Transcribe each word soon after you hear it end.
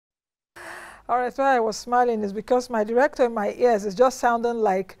All right, why I was smiling is because my director in my ears is just sounding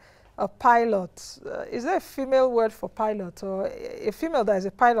like a pilot. Is there a female word for pilot? Or a female that is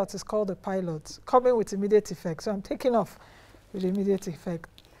a pilot is called a pilot, coming with immediate effect. So I'm taking off with immediate effect.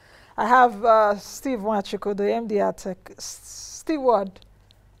 I have Steve Nwachukwu, the MD at Steward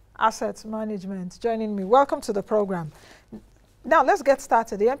Asset Management, joining me. Welcome to the program. Now, let's get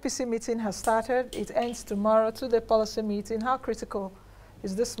started. The MPC meeting has started. It ends tomorrow, two-day policy meeting. How critical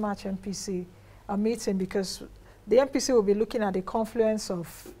is this March MPC meeting? Because the MPC will be looking at the confluence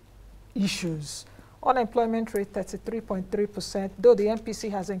of issues. Unemployment rate 33.3%, though the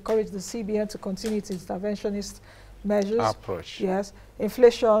MPC has encouraged the CBN to continue its interventionist measures. Approach. Yes.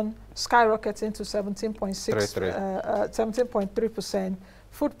 Inflation skyrocketing to 17.3%.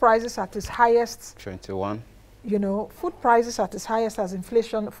 Food prices at its highest. 21. You know, food prices at its highest as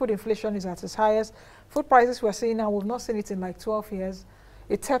inflation. Food inflation is at its highest. Food prices we're seeing now, we've not seen it in like 12 years.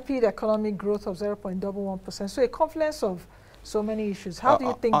 A tepid economic growth of 0.11%. So a confluence of so many issues. How do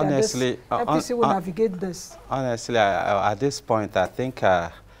you think honestly, that this MPC will navigate this? Honestly, at this point, I think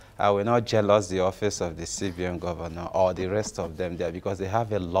I will not jealous the office of the CBN governor or the rest of them there, because they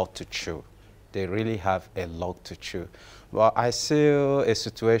have a lot to chew. They really have a lot to chew. Well, I see a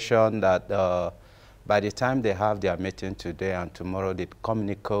situation that by the time they have their meeting today and tomorrow, the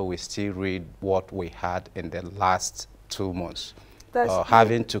communique will still read what we had in the last 2 months.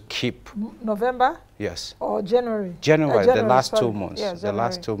 Having to keep November? Yes. Or January? January, the last sorry. 2 months. Yeah, the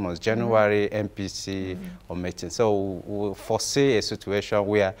last 2 months. January, MPC or meeting. So we'll foresee a situation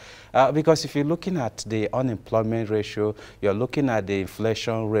where, because if you're looking at the unemployment ratio, you're looking at the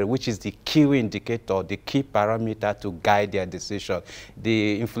inflation rate, which is the key indicator, the key parameter to guide their decision.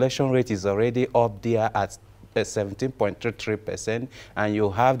 The inflation rate is already up there at 17.33%, and you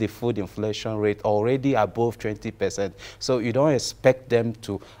have the food inflation rate already above 20%. So you don't expect them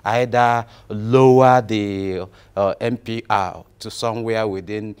to either lower the MPR to somewhere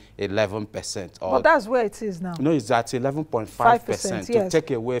within 11%. But that's where it is now. No, it's at 11.5% to yes.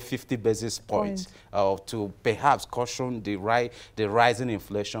 take away 50 basis points to perhaps caution the rising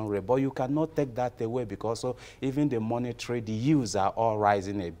inflation rate. But you cannot take that away, because even the monetary, the yields are all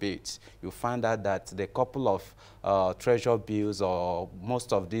rising a bit. You find out that the couple of treasury bills or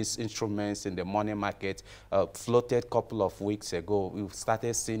most of these instruments in the money market floated a couple of weeks ago. We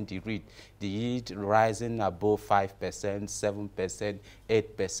started seeing the yield rising above 5%, 7%,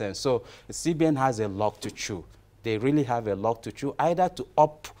 8%. So the CBN has a lot to chew. They really have a lot to chew, either to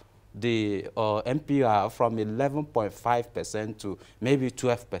up the MPR from 11.5% to maybe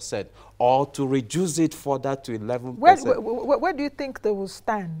 12%, or to reduce it further to 11%. Where do you think they will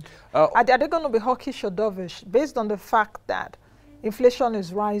stand? Are they going to be hawkish or dovish, based on the fact that inflation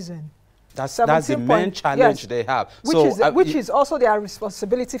is rising? That's the main challenge they have. Which is also their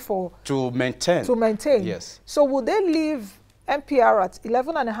responsibility to maintain. Yes. So would they leave MPR at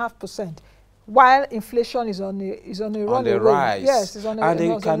 11.5%? While inflation is on the rise. Yes, it's on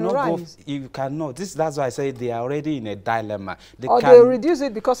the rise. You cannot. That's why I say they are already in a dilemma. They reduce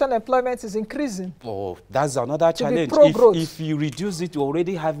it because unemployment is increasing. Oh, that's another challenge. If you reduce it, you're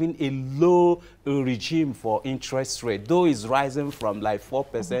already having a low regime for interest rate. Though it's rising from like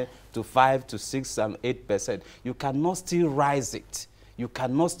 4% to 5 to 6 and 8%. You cannot still rise it. You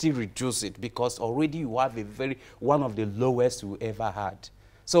cannot still reduce it, because already you have one of the lowest we ever had.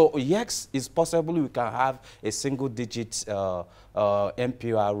 So yes, it's possible we can have a single-digit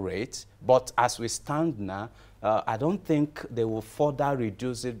MPR rate, but as we stand now, I don't think they will further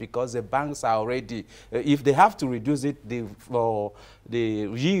reduce it, because the banks are already, if they have to reduce it, the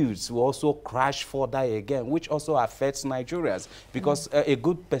yields will also crash further again, which also affects Nigerians, because a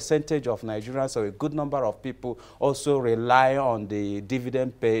good percentage of Nigerians, or a good number of people, also rely on the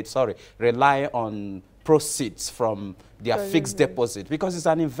rely on proceeds from their fixed deposit, because it's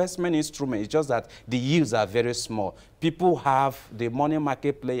an investment instrument. It's just that the yields are very small. People have the money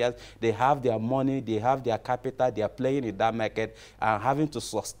market players, they have their money, they have their capital, they are playing in that market and having to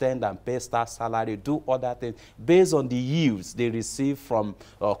sustain and pay staff salary, do other things based on the yields they receive from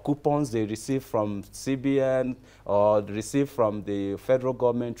coupons they receive from CBN, or receive from the federal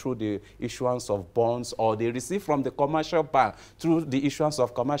government through the issuance of bonds, or they receive from the commercial bank through the issuance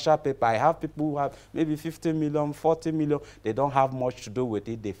of commercial paper. I have people who have maybe 50 million, 40 million. They don't have much to do with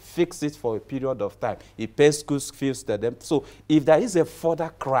it. They fix it for a period of time. It pays school fees to them. So if there is a further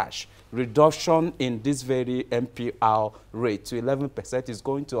crash, reduction in this very MPR rate to 11% is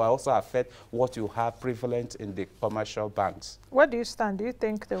going to also affect what you have prevalent in the commercial banks. Where do you stand? Do you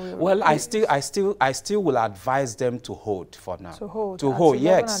think they will? Well, I still will advise them to hold for now. To hold. To hold,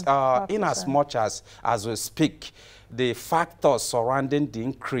 yes. In as much as we speak, the factors surrounding the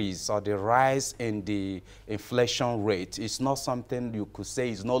increase or the rise in the inflation rate is not something you could say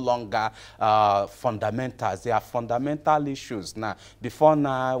is no longer fundamentals. They are fundamental issues now. Before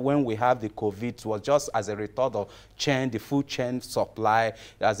now, when we have the COVID, it was just as a result of the food chain supply,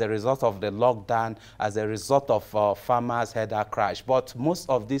 as a result of the lockdown, as a result of farmers' header crash. But most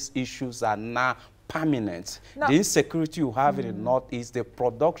of these issues are now permanent. No. The insecurity you have in the Northeast, the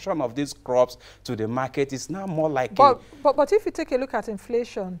production of these crops to the market is now more like but if you take a look at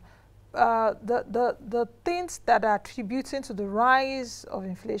inflation, the things that are attributing to the rise of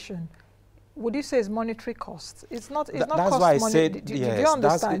inflation, would you say is monetary cost? It's not. It's not. That's why I said yes. Do you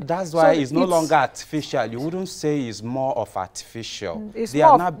understand? That's why it's no longer artificial. You wouldn't say it's more of artificial. It's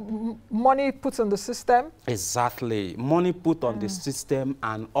more of money put on the system. Exactly, money put on the system,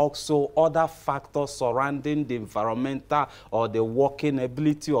 and also other factors surrounding the environmental or the working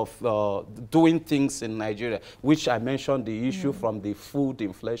ability of doing things in Nigeria. Which I mentioned the issue from the food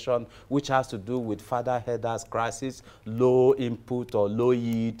inflation, which has to do with further headers crisis, low input or low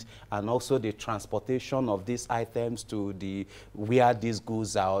yield, and also the transportation of these items to the where these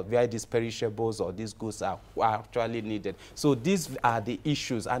goods are, where these perishables or these goods are actually needed. So these are the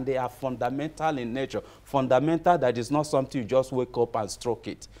issues, and they are fundamental in nature. Fundamental, that is not something you just wake up and stroke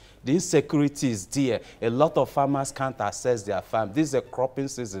it. The insecurity is there. A lot of farmers can't access their farm. This is a cropping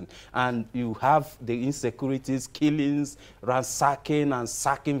season, and you have the insecurities, killings, ransacking and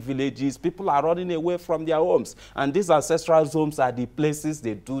sacking villages. People are running away from their homes, and these ancestral homes are the places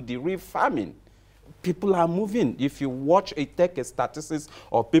they do the real farming. People are moving. If you take a statistics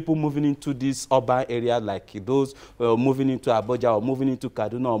of people moving into this urban area, like those moving into Abuja or moving into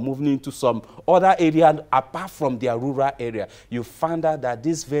Kaduna or moving into some other area apart from their rural area, you find out that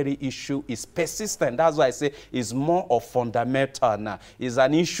this very issue is persistent. That's why I say it's more of fundamental now. It's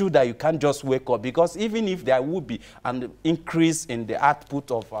an issue that you can't just wake up, because even if there would be an increase in the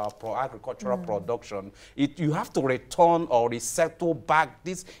output of agricultural production, you have to return or resettle back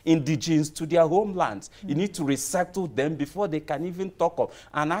these indigenes to their homeland. You need to resettle them before they can even talk of.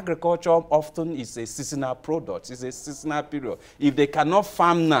 And agriculture often is a seasonal product. It's a seasonal period. If they cannot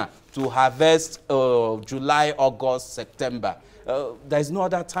farm now to harvest July, August, September, there's no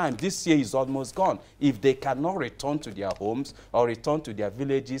other time. This year is almost gone. If they cannot return to their homes or return to their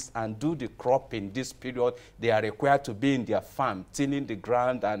villages and do the crop in this period, they are required to be in their farm, tilling the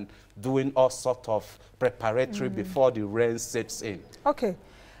ground and doing all sorts of preparatory before the rain sets in. Okay.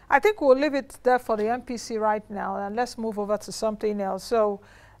 I think we'll leave it there for the MPC right now, and let's move over to something else. So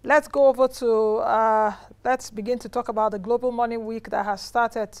let's go over to, let's begin to talk about the Global Money Week that has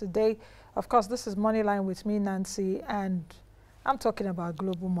started today. Of course, this is Moneyline with me, Nancy, and I'm talking about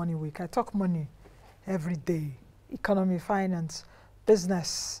Global Money Week. I talk money every day: economy, finance,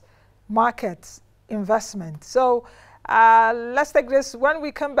 business, markets, investment. So let's take this. When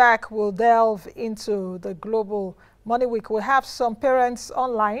we come back, we'll delve into the Global Money Week. We have some parents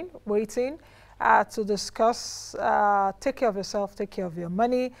online waiting to discuss take care of yourself, take care of your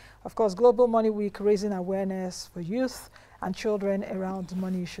money. Of course, Global Money Week, raising awareness for youth and children around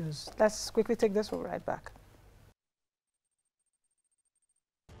money issues. Let's quickly take this. We'll be right back.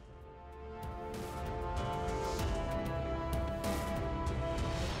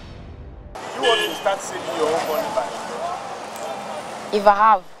 You want to start saving your own money back? If I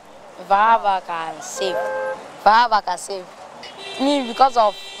have, I can save. If I have, I can save. Me, because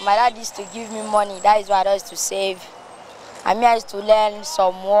of my dad used to give me money, that is why I used to save. I mean, I used to learn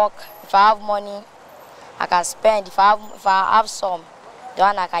some work. If I have money, I can spend. If I have some, the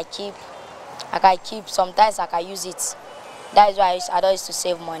one I can keep. Sometimes I can use it. That is why I used to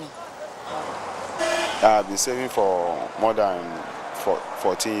save money. I've been saving for more than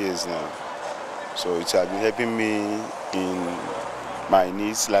 14 years now. So it has been helping me in my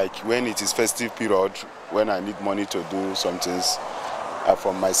needs, like when it is festive period, when I need money to do some things,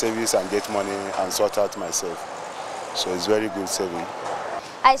 from my savings and get money and sort out myself. So it's very good saving.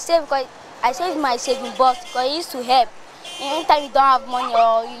 I save my saving box because it used to help. Anytime you don't have money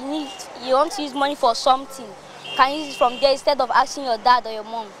or you want to use money for something, you can use it from there instead of asking your dad or your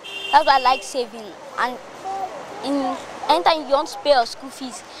mom. That's why I like saving. And anytime you want to pay your school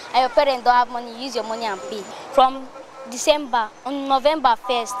fees and your parents don't have money, use your money and pay. From December, on November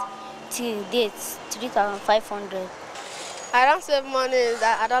 1st till date, 3,500. I don't save money.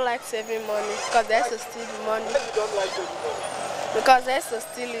 I don't like saving money because they have to steal the money. You don't like saving money? Because they have to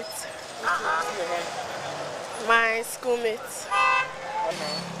steal it. My schoolmates.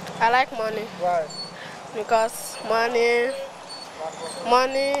 I like money. Why? Because money is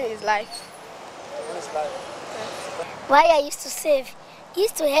life. Money is life. Why I used to save? It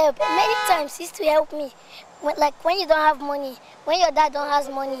used to help. Many times it used to help me. when you don't have money, when your dad don't has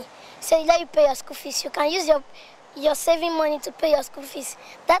money, so he let you pay your school fees, you can use your saving money to pay your school fees.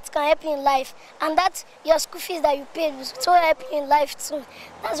 That can help you in life, and that your school fees that you paid will so help you in life too.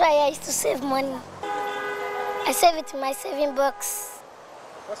 That's why I used to save money. I save it in my saving box.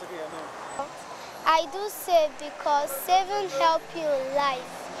 What's again your name? I do save because saving help you in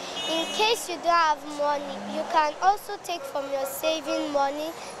life. In case you don't have money, you can also take from your saving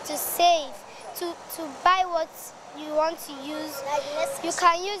money to save, to buy what you want to use. You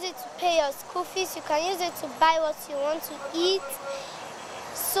can use it to pay your school fees, you can use it to buy what you want to eat.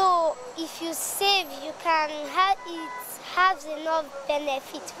 So if you save, you can have it has enough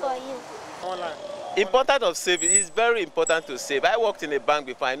benefit for you. Online. Important of saving is very important to save. I worked in a bank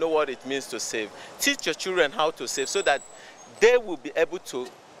before, I know what it means to save. Teach your children how to save so that they will be able to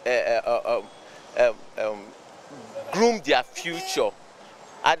groom their future.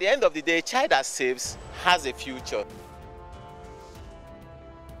 At the end of the day, a child that saves has a future.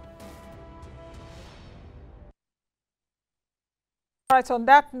 Right, on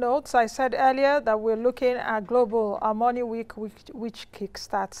that note, I said earlier that we're looking at Global Money Week, which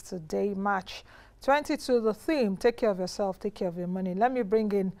kickstarts today, March 22. The theme, take care of yourself, take care of your money. Let me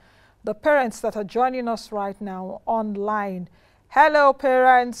bring in the parents that are joining us right now online. Hello,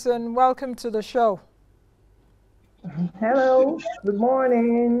 parents, and welcome to the show. Hello, good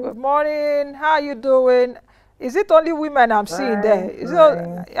morning. Good morning, how are you doing? Is it only women I'm seeing there? Is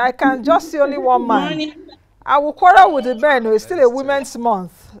it, I can just see only one man. I will quarrel with the men. It's still a women's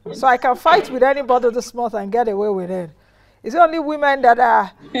month, so I can fight with anybody this month and get away with it. It's only women that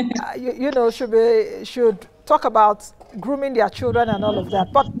are, you know, should talk about grooming their children and all of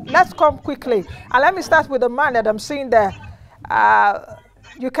that. But let's come quickly, and let me start with the man that I'm seeing there.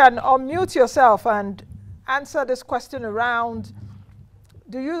 You can unmute yourself and answer this question around.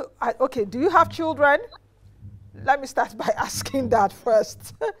 Do you have children? Let me start by asking that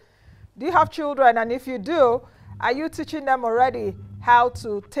first. Do you have children? And if you do, are you teaching them already how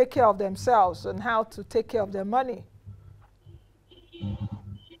to take care of themselves and how to take care of their money?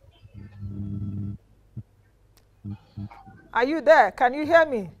 Are you there? Can you hear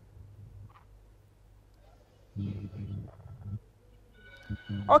me?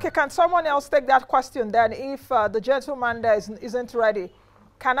 Okay, can someone else take that question then if the gentleman there isn't ready?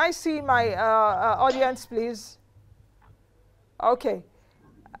 Can I see my audience, please? Okay.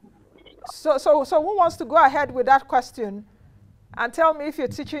 So who wants to go ahead with that question and tell me if you're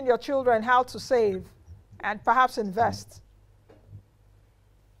teaching your children how to save and perhaps invest?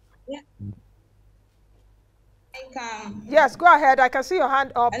 Yeah. Yes, go ahead. I can see your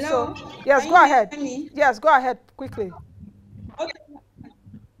hand up. Hello? So yes, go ahead. Yes, go ahead quickly. Okay.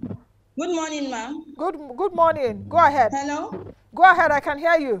 Good morning, ma'am. Good morning. Go ahead. Hello? Go ahead. I can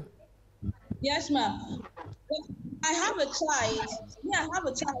hear you. Yes, ma'am. I have a child. Yeah, I have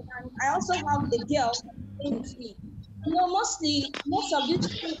a child, and I also have a girl with me. You know, most of these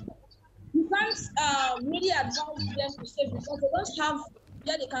people, you can't really advise them to save because they don't have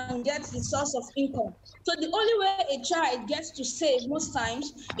where they can get the source of income. So the only way a child gets to save most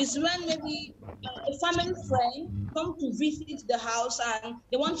times is when maybe a family friend come to visit the house and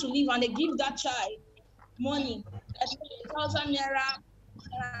they want to leave and they give that child money, 1,000 naira,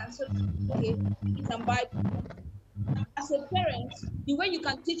 and so okay, you can buy. As a parent, the way you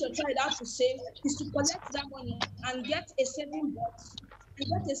can teach your child how to save is to collect that money and get a saving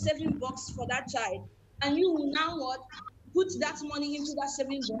box for that child. And you will now put that money into that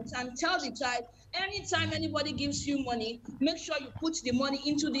saving box and tell the child, anytime anybody gives you money, make sure you put the money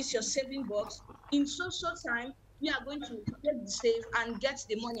into this your saving box. In so time, we are going to get the save and get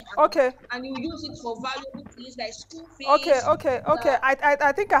the money out. Okay. And you use it for valuable things like school fees. Okay.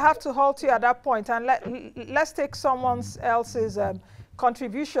 I think I have to halt you at that point and let's take someone else's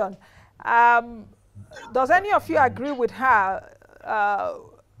contribution. Does any of you agree with her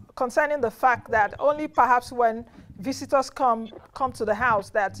concerning the fact that only perhaps when visitors come to the house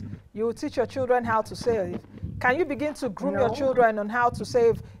that you will teach your children how to save? Can you begin to groom your children on how to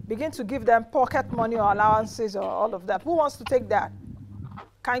save, begin to give them pocket money or allowances or all of that? Who wants to take that?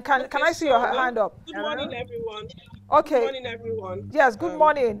 Can I see your hand up? Good morning, everyone. Okay. Good morning, everyone. Yes, good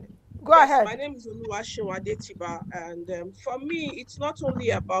morning. Go ahead. My name is Nwachukwu, and for me, it's not only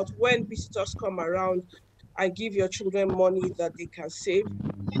about when visitors come around and give your children money that they can save.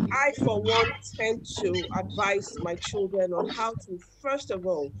 I, for one, tend to advise my children on how to, first of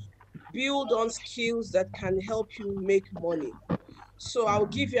all, build on skills that can help you make money. So I'll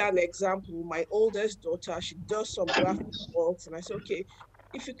give you an example. My oldest daughter, she does some graphic works, and I say, okay,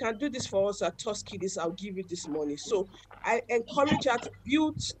 if you can do this for us at Tuskidis, I'll give you this money. So I encourage her to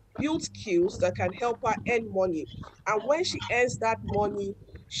build build skills that can help her earn money. And when she earns that money,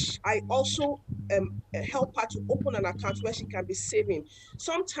 I also help her to open an account where she can be saving.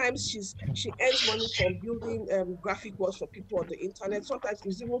 Sometimes she earns money from building graphic works for people on the internet. Sometimes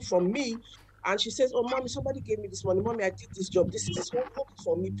it's even from me. And she says, oh, mommy, somebody gave me this money. Mommy, I did this job. This is this. Hold it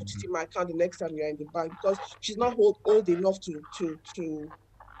for me. Put it in my account the next time you're in the bank, because she's not old enough to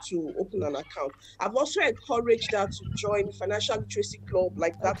open an account. I've also encouraged her to join financial literacy club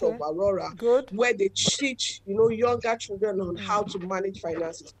like that of Aurora, where they teach, younger children on how to manage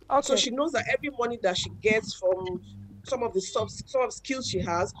finances. So she knows that every money that she gets from some of the skills she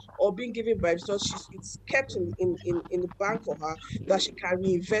has or being given by the church, it's kept in the bank for her that she can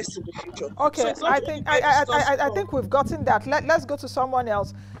reinvest in the future. Okay, so it's I think we've gotten that. Let's go to someone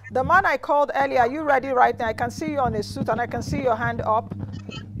else. The man I called earlier, are you ready right now? I can see you on a suit and I can see your hand up.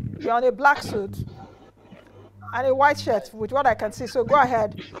 You're on a black suit and a white shirt with what I can see. So go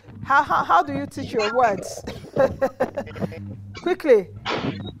ahead. How do you teach your words? Quickly.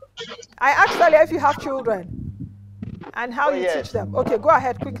 I asked earlier if you have children and how you teach them. Okay, go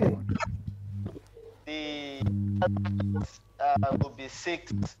ahead quickly. The will be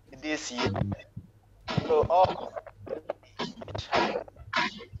 6 this year. So all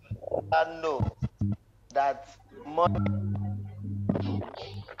I know that money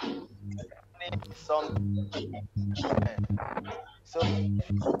is something. So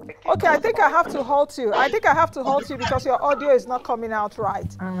okay, I think I have to halt you. I think I have to halt you because your audio is not coming out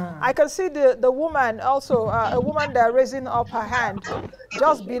right. I can see the woman also, a woman there raising up her hand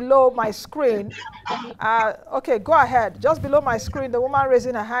just below my screen. Okay, go ahead. Just below my screen, the woman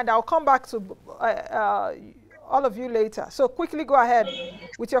raising her hand. I'll come back to all of you later. So quickly go ahead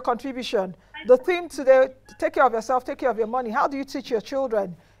with your contribution. The theme today, take care of yourself, take care of your money. How do you teach your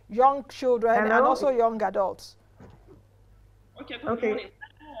children, young children, and also young adults? Okay, good morning.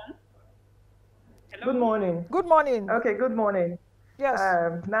 Hello? Good morning. Good morning. Okay, good morning. Yes.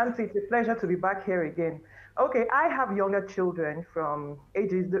 Nancy, it's a pleasure to be back here again. Okay, I have younger children from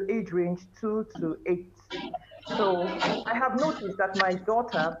the age range 2 to 8. So I have noticed that my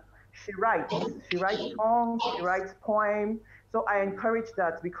daughter, she writes songs, she writes poems. So I encourage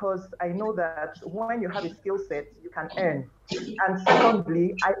that because I know that when you have a skill set, you can earn. And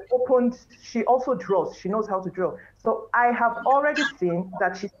secondly, she also draws. She knows how to draw. So I have already seen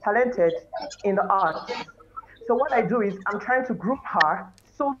that she's talented in the arts. So what I do is I'm trying to groom her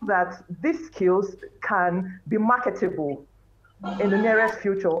so that these skills can be marketable in the nearest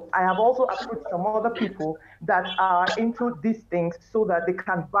future. I have also approached some other people that are into these things so that they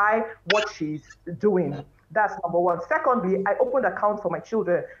can buy what she's doing. That's number one. Secondly, I opened accounts for my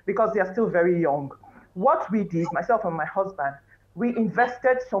children because they are still very young. What we did, myself and my husband, we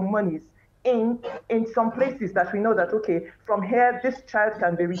invested some monies in some places that we know that, okay, from here, this child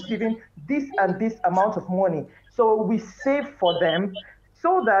can be receiving this and this amount of money. So we save for them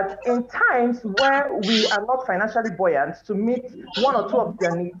so that in times where we are not financially buoyant to meet one or two of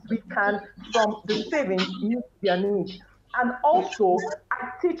their needs, we can, from the savings, meet their needs. And also,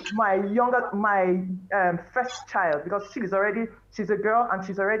 I teach my first child, because she's a girl and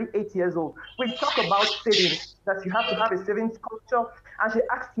she's already 8 years old. We talk about savings, that you have to have a savings culture. And she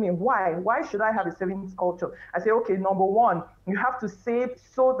asked me, why? Why should I have a savings culture? I say, okay, number one, you have to save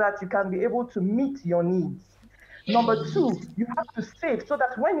so that you can be able to meet your needs. Number two, you have to save so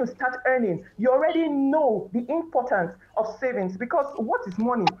that when you start earning, you already know the importance of savings, because what is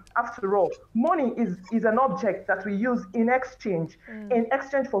money? After all, money is an object that we use in exchange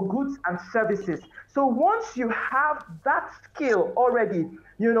for goods and services. So once you have that skill already,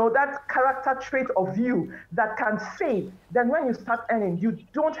 that character trait of you that can save, then when you start earning, you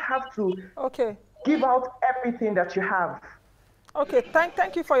don't have to give out everything that you have. Okay,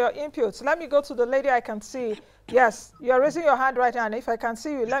 thank you for your inputs. Let me go to the lady I can see. Yes, you're raising your hand right now, and if I can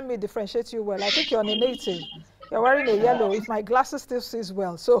see you, let me differentiate you well. I think you're on a native. You're wearing a yellow, if my glasses still sees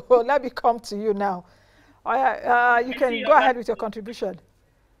well. So let me come to you now. You can go ahead with your contribution.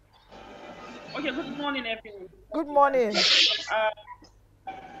 Okay, good morning, everyone. Good morning.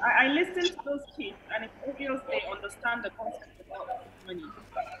 I listened to those kids, and it's obvious they understand the concept about money.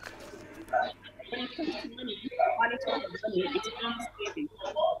 When it comes to money, management of money, it's not saving.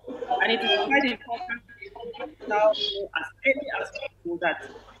 And it is quite important now, as early as possible, that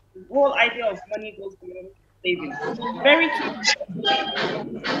the whole idea of money goes beyond saving. Very key.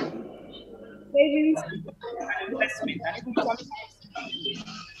 Savings and investment, and even sometimes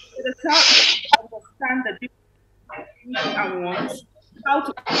so the child understand the difference and wants, how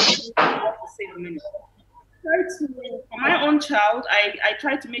to save money. For my own child, I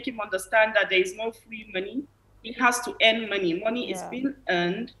try to make him understand that there is no free money. he has to earn money. Money is being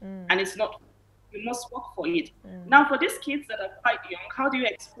earned, and it's not, you must work for it. Now, for these kids that are quite young, how do you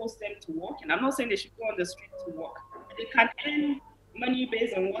expose them to work? And I'm not saying they should go on the street to work. They can earn money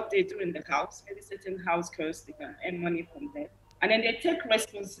based on what they do in the house, maybe certain house chores, they can earn money from there. And then they take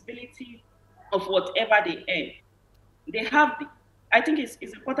responsibility of whatever they earn. They have, I think it's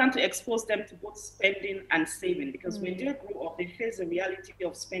important to expose them to both spending and saving, because when they grow up, they face the reality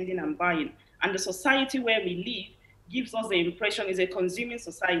of spending and buying. And the society where we live gives us the impression is a consuming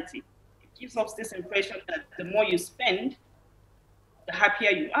society. It gives us this impression that the more you spend, the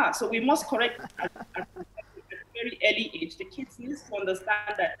happier you are. So we must correct at a very early age. The kids need to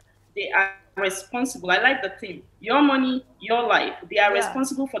understand that they are responsible. I like the thing, your money, your life. They are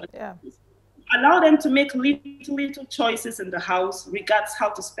responsible for the things. Allow them to make little choices in the house regards how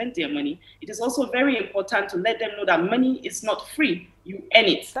to spend their money. It is also very important to let them know that money is not free. You earn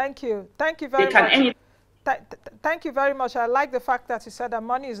it. Thank you. Thank you very much. They can earn it. Thank you very much. I like the fact that you said that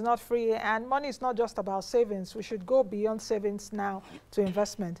money is not free, and money is not just about savings. We should go beyond savings now to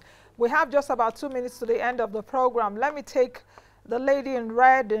investment. We have just about 2 minutes to the end of the program. Let me take the lady in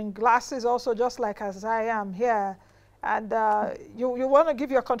red and glasses also, just like as I am here. And you want to give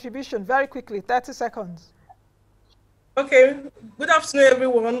your contribution very quickly, 30 seconds. Okay, good afternoon,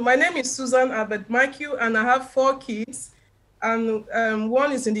 everyone. My name is Susan Abed-Michael, and I have 4 kids, and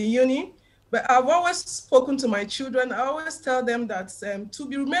one is in the uni. But I've always spoken to my children. I always tell them that to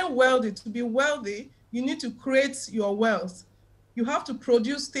remain wealthy, to be wealthy, you need to create your wealth. You have to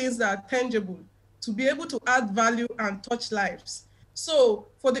produce things that are tangible to be able to add value and touch lives. So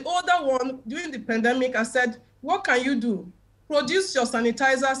for the older one, during the pandemic, I said, what can you do? Produce your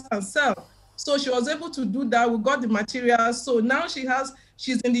sanitizers and sell. So she was able to do that. We got the materials. So now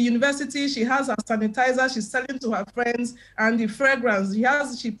she's in the university. She has her sanitizer. She's selling to her friends, and the fragrance.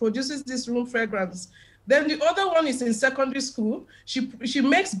 She produces this room fragrance. Then the other one is in secondary school. She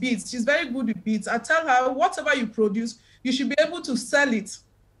makes beads. She's very good with beads. I tell her, whatever you produce, you should be able to sell it,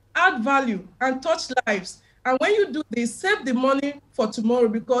 add value, and touch lives. And when you do this, save the money for tomorrow,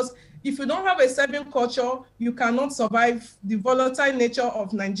 because if you don't have a saving culture, you cannot survive the volatile nature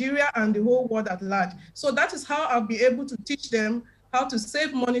of Nigeria and the whole world at large. So that is how I'll be able to teach them how to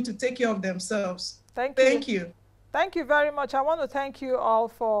save money to take care of themselves. Thank you. Thank you very much. I want to thank you all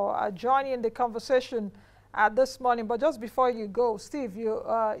for joining the conversation this morning. But just before you go, Steve,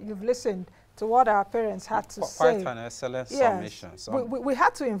 you've listened to what our parents had to say. Quite an excellent submission. We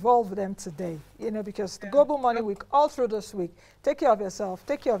had to involve them today, because the Global Money Week, all through this week, take care of yourself,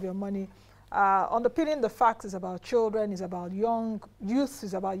 take care of your money. Underpinning the facts is about children, is about young youth,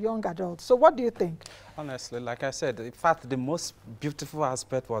 is about young adults. So what do you think? Honestly, like I said, in fact, the most beautiful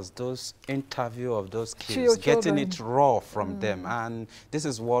aspect was those interview of those kids, getting it raw from them. And this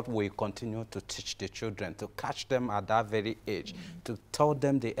is what we continue to teach the children, to catch them at that very age, to tell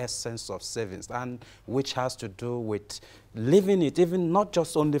them the essence of savings, and which has to do with living it, even not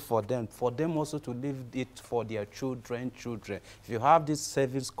just only for them also to live it for their children. If you have this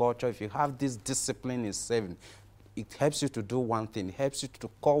savings culture, if you have this discipline in saving, it helps you to do one thing. It helps you to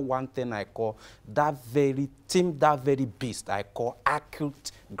call one thing I call that very beast I call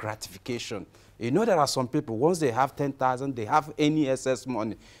acute gratification. You know, there are some people, once they have 10,000, they have any excess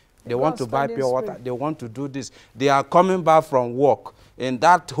money. They want to buy pure water. They want to do this. They are coming back from work. And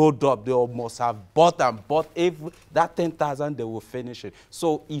that hold up, they must have bought. If that 10,000, they will finish it.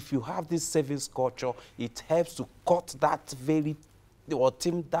 So if you have this savings culture, it helps to cut that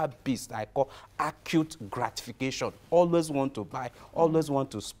that beast I call acute gratification. Always want to buy, always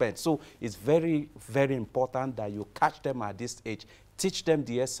want to spend. So it's very, very important that you catch them at this age. Teach them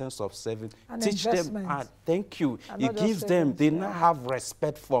the essence of saving. Teach them, thank you. It gives them, they now have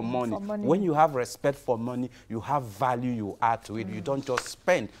respect for money. When you have respect for money, you have value you add to it. You don't just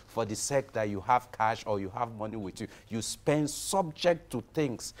spend for the sake that you have cash or you have money with you. You spend subject to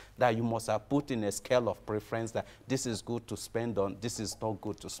things that you must have put in a scale of preference, that this is good to spend on, this is not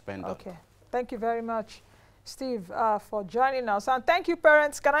good to spend on. Okay. Thank you very much, Steve, for joining us. And thank you,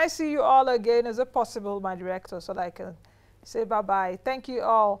 parents. Can I see you all again? Is it possible, my director, so that I can say bye-bye? Thank you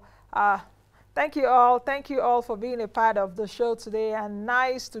all. Thank you all for being a part of the show today, and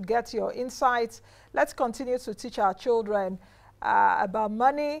nice to get your insights. Let's continue to teach our children about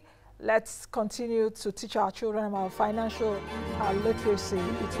money. Let's continue to teach our children about financial literacy.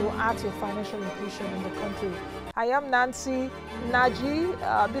 It will add to financial inclusion in the country. I am Nancy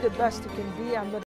Naji. Be the best you can be.